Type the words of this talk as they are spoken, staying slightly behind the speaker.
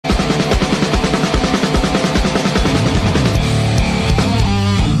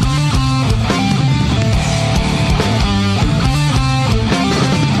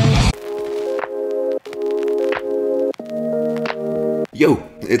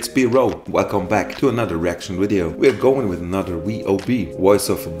it's B-Row. Welcome back to another reaction video. We're going with another VOB, Voice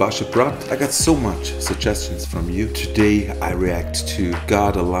of Baceprot. I got so much suggestions from you. Today I react to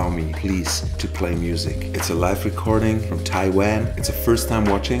God Allow Me Please to Play Music. It's a live recording from Taiwan. It's a first time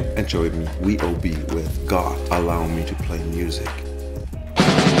watching. Enjoy me, VOB with God Allow Me to Play Music.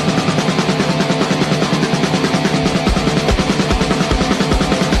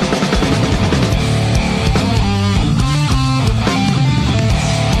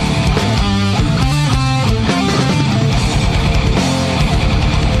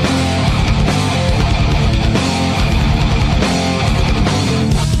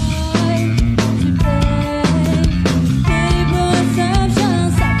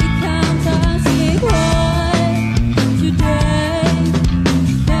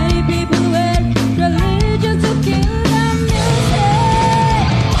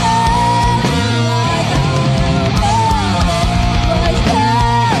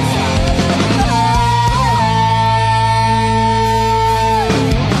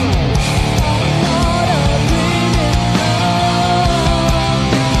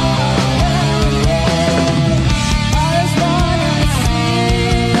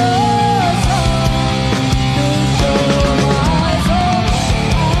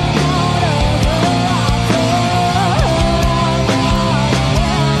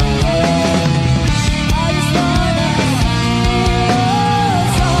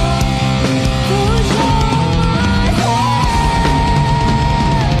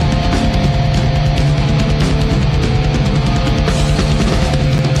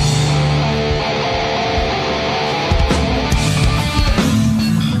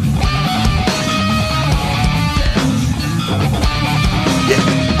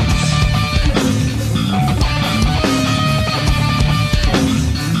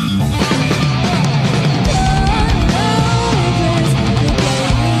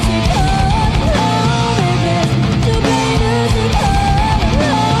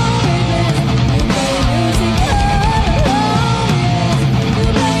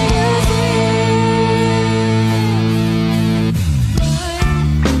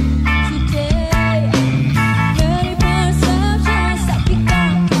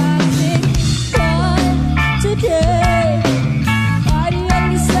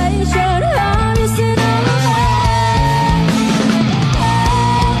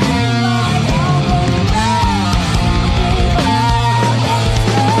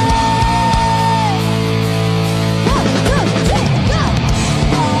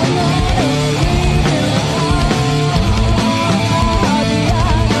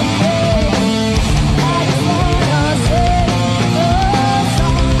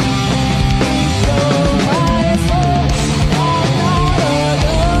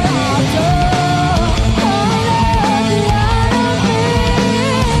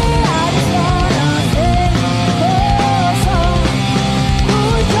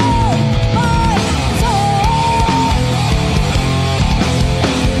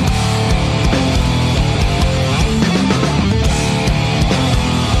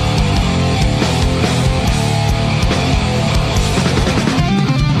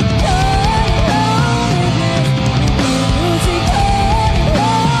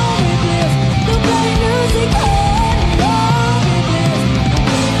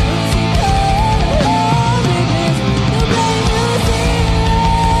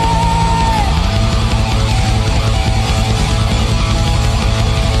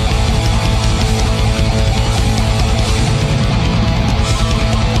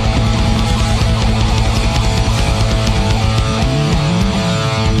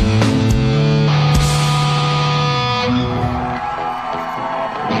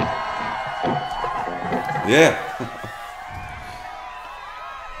 Yeah.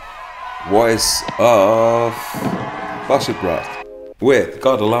 Voice of Baceprot with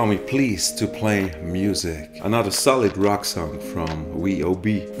God Allow Me Please to Play Music. Another solid rock song from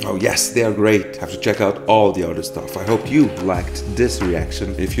VOB. Oh yes, they are great. Have to check out all the other stuff. I hope you liked this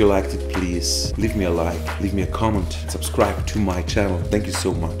reaction. If you liked it, please leave me a like, leave me a comment, subscribe to my channel. Thank you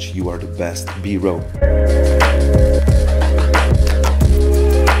so much. You are the best. B-Row.